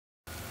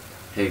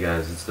Hey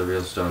guys, it's the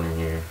Real Stoner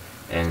here,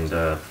 and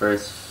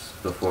first,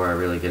 before I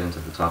really get into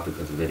the topic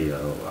of the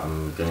video,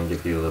 I'm gonna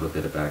give you a little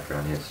bit of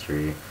background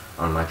history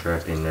on my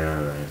tribe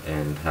Pandora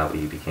and how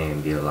we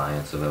became the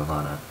Alliance of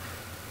Ohana.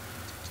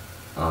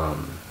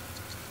 Um,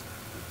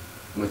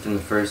 Within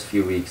the first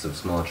few weeks of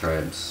small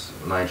tribes,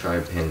 my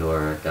tribe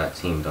Pandora got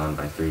teamed on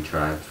by 3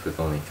 tribes with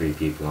only 3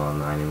 people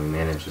online, and we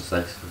managed to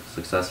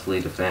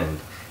successfully defend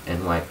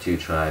and wipe 2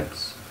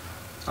 tribes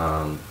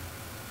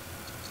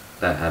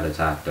that had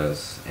attacked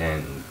us,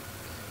 and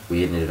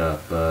we ended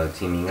up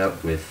teaming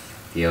up with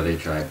the other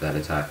tribe that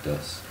attacked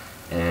us,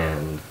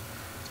 and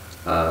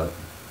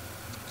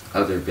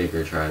other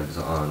bigger tribes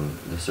on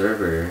the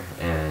server,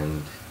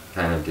 and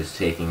kind of just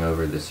taking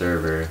over the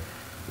server,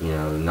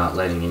 not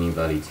letting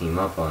anybody team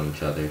up on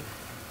each other.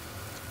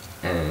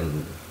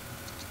 And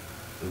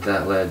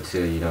that led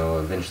to,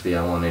 eventually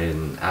I wanted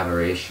an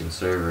Aberration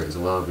server as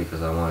well,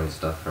 because I wanted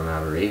stuff from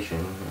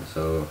Aberration.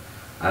 So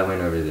I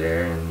went over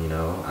there, and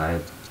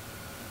I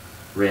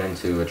ran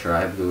into a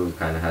tribe who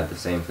kind of had the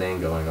same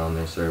thing going on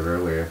their server,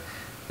 where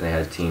they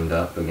had teamed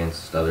up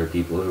against other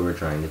people who were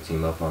trying to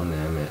team up on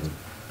them and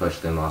push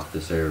them off the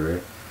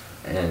server,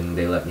 and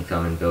they let me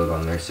come and build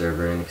on their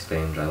server. In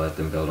exchange, I let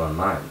them build on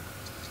mine,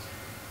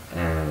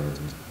 and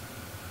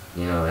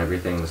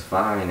everything was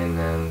fine. And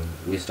then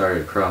we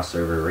started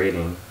cross-server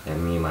raiding,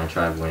 and me and my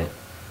tribe went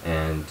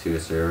and to a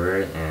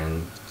server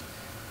and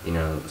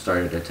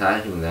started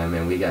attacking them,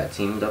 and we got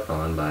teamed up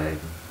on by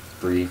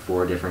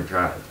 3-4 different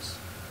tribes.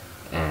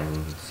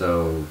 And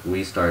so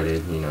we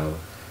started,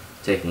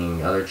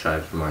 taking other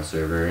tribes from our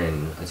server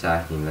and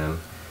attacking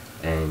them,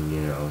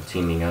 and,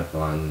 teaming up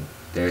on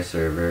their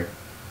server,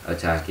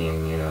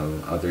 attacking,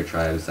 other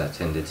tribes that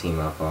tend to team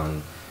up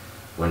on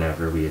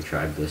whenever we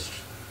tribe this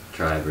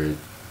tribe, or,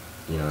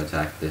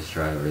 attack this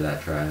tribe or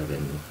that tribe,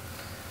 and,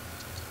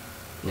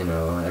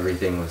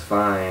 everything was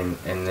fine.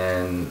 And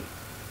then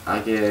I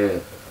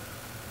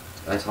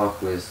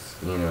talked with,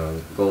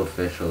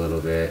 Goldfish a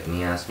little bit, and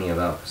he asked me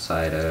about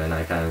Poseida, and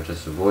I kind of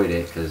just avoid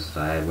it because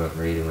I went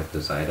raiding with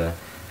Poseida,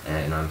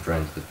 and I'm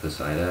friends with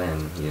Poseida,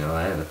 and,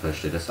 I had to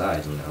push it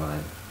aside.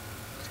 I'm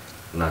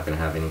not going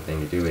to have anything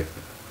to do with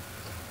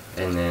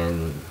it. And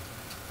then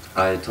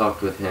I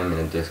talked with him in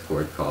a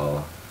Discord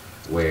call,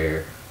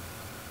 where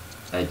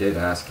I did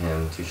ask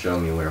him to show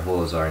me where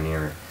holes are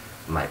near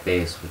my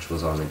base, which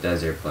was on the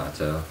desert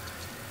plateau,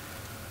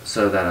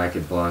 so that I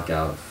could block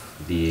out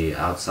the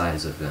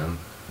outsides of them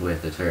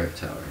with a turret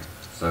tower,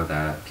 so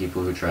that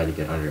people who tried to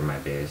get under my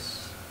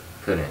base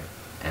couldn't.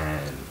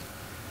 And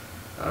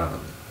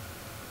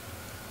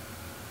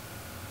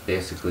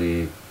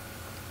basically,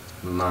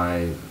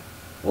 my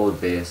old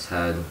base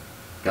had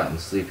gotten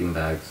sleeping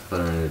bags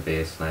put under the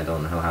base, and I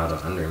don't know how to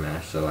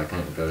undermesh, so I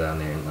couldn't go down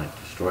there and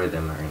destroy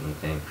them or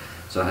anything.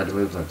 So I had to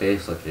move my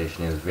base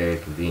location. It was very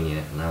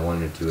convenient, and I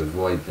wanted to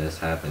avoid this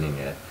happening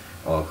at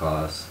all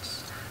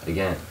costs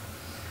again.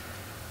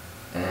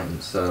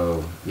 And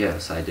so,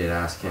 yes, I did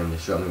ask him to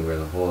show me where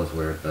the holes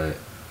were, but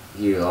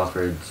he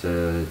offered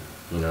to,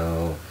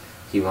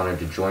 he wanted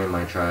to join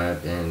my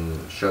tribe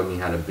and show me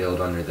how to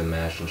build under the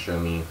mesh, and show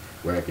me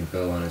where I could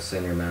build on a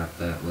center map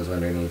that was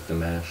underneath the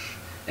mesh.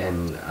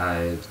 And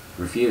I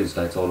refused.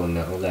 I told him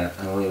no, that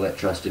I only let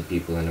trusted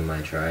people into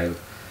my tribe,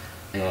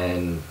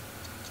 and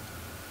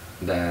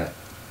that,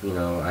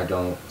 I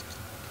don't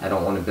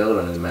want to build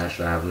under the mesh.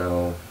 I have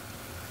no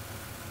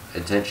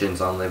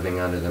intentions on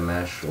living under the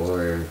mesh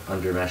or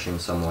undermeshing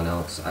someone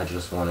else. I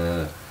just want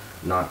to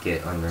not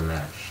get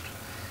undermeshed,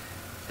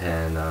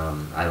 and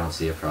I don't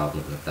see a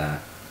problem with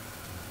that.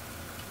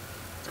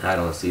 I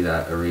don't see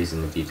that a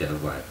reason to be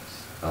dead-wiped.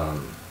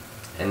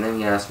 And then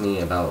he asked me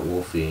about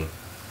Wolfie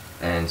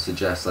and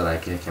suggests that I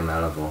kick him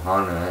out of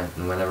Ohana,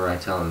 and whenever I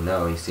tell him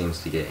no, he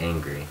seems to get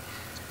angry.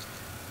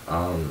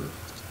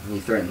 He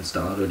threatens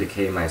to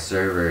auto-decay my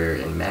server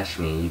and mesh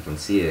me. You can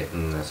see it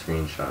in the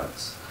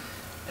screenshots.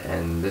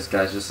 And this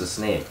guy's just a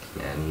snake,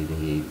 man.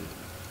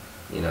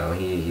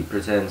 He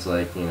pretends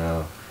like,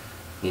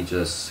 he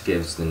just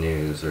gives the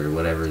news or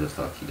whatever the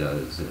fuck he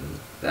does, and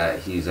that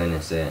he's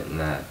innocent, and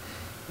that,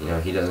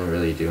 he doesn't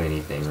really do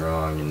anything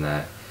wrong, and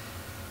that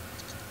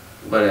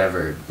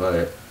whatever.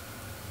 But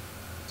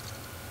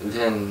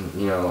then,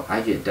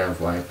 I get dev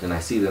wiped, and I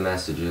see the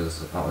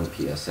messages on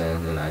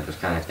PSN, and I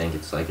just kind of think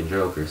it's like a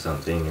joke or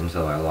something,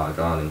 until I log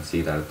on and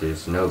see that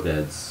there's no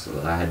beds.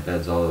 So I had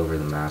beds all over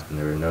the map, and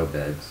there were no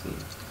beds, and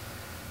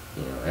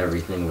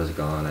everything was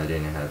gone. I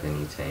didn't have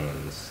any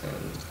tames,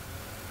 and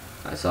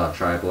I saw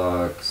tribe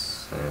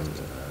locks, and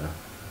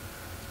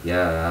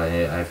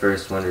yeah, I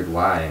first wondered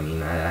why. I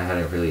mean, I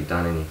hadn't really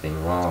done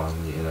anything wrong,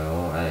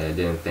 I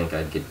didn't think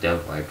I'd get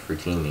dev wiped for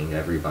teaming.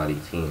 Everybody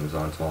teams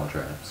on small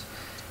tribes.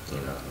 The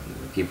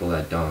people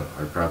that don't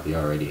are probably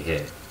already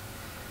hit.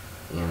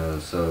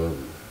 So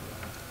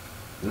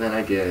then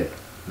I get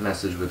a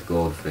message with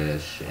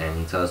Goldfish, and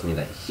he tells me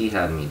that he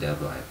had me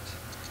dev wiped,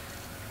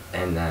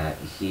 and that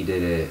he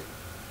did it,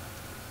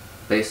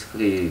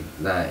 basically,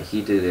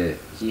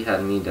 he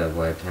had me dev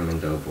wiped, him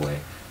and Doughboy,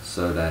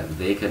 so that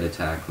they could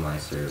attack my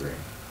server,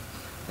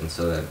 and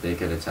so that they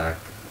could attack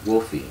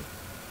Wolfie.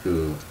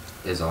 who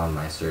is on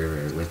my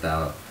server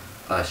without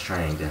us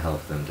trying to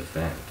help them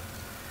defend.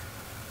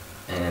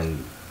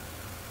 And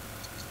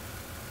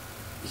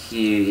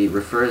he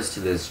refers to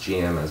this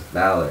GM as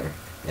Valor,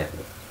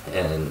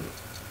 and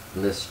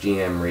this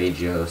GM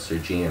Ragios or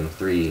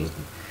GM3,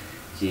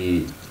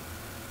 he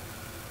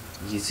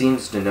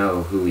seems to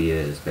know who he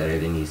is better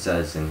than he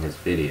says in his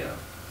video.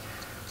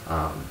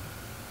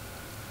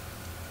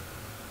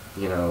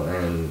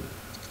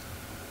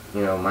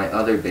 My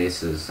other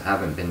bases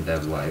haven't been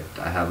dev wiped.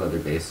 I have other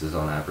bases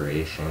on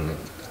Aberration and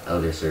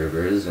other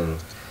servers, and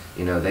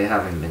they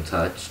haven't been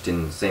touched,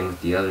 and same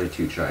with the other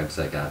 2 tribes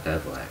that got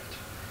dev wiped.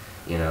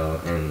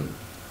 And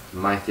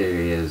my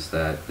theory is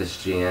that this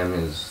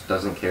GM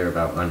doesn't care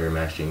about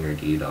undermeshing or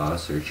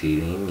DDoS or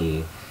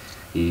cheating.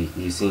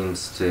 He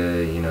seems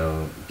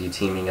to, be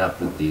teaming up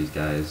with these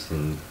guys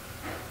and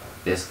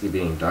basically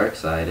being dark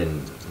side,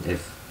 and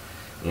if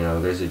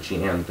there's a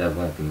GM dev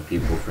wiping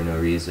people for no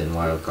reason,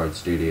 Wildcard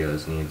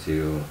Studios need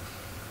to,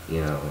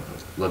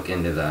 look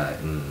into that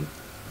and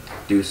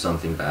do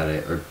something about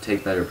it, or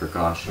take better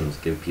precautions,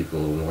 give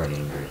people a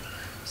warning or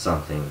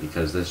something,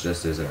 because this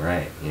just isn't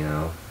right,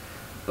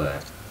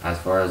 But as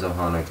far as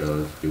Ohana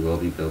goes, we will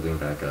be building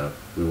back up,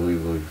 we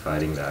will be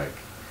fighting back,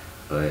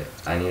 but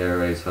I need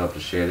everybody's help to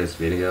share this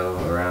video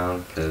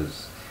around,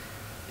 because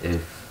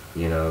if,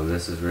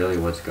 this is really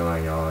what's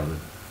going on,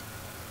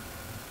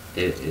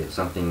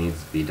 something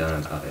needs to be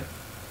done about it.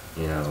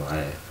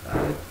 I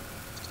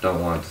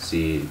don't want to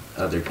see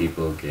other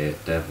people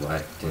get dev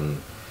wiped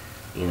and,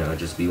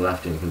 just be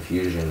left in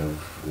confusion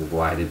of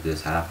why did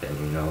this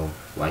happen,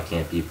 why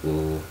can't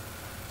people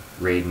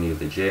raid me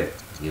legit,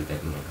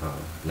 even,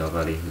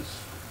 nobody has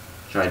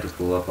tried to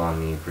pull up on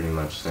me pretty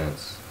much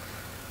since.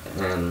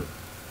 And,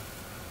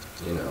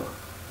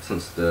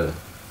 since the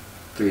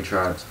 3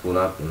 tribes pulled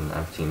up and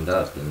I've teamed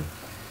up, and,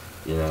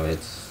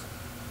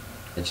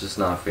 it's just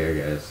not fair,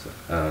 guys.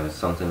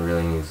 Something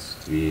really needs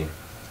to be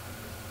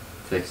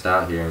fixed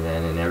out here,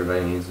 man, and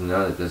everybody needs to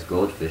know that this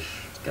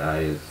Goldfish guy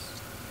is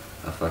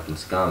a fucking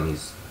scum.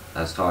 He's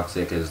as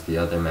toxic as the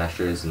other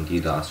meshers and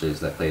DDoSers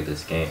that play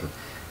this game,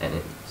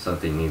 and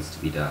something needs to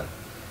be done.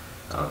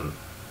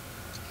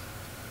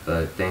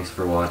 But thanks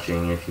for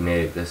watching. If you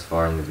made it this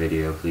far in the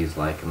video, please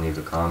like and leave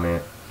a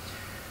comment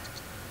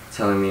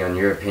telling me on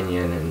your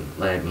opinion and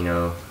letting me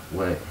know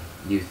what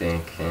you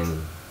think,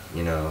 and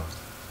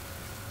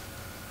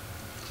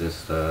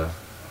just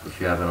if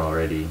you haven't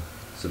already,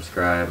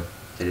 subscribe,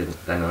 hit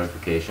that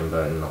notification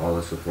button. All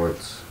the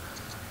support's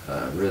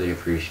really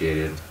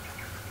appreciated.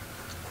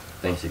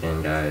 Thanks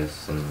again,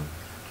 guys, and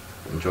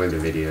enjoy the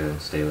video and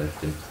stay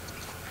lifted.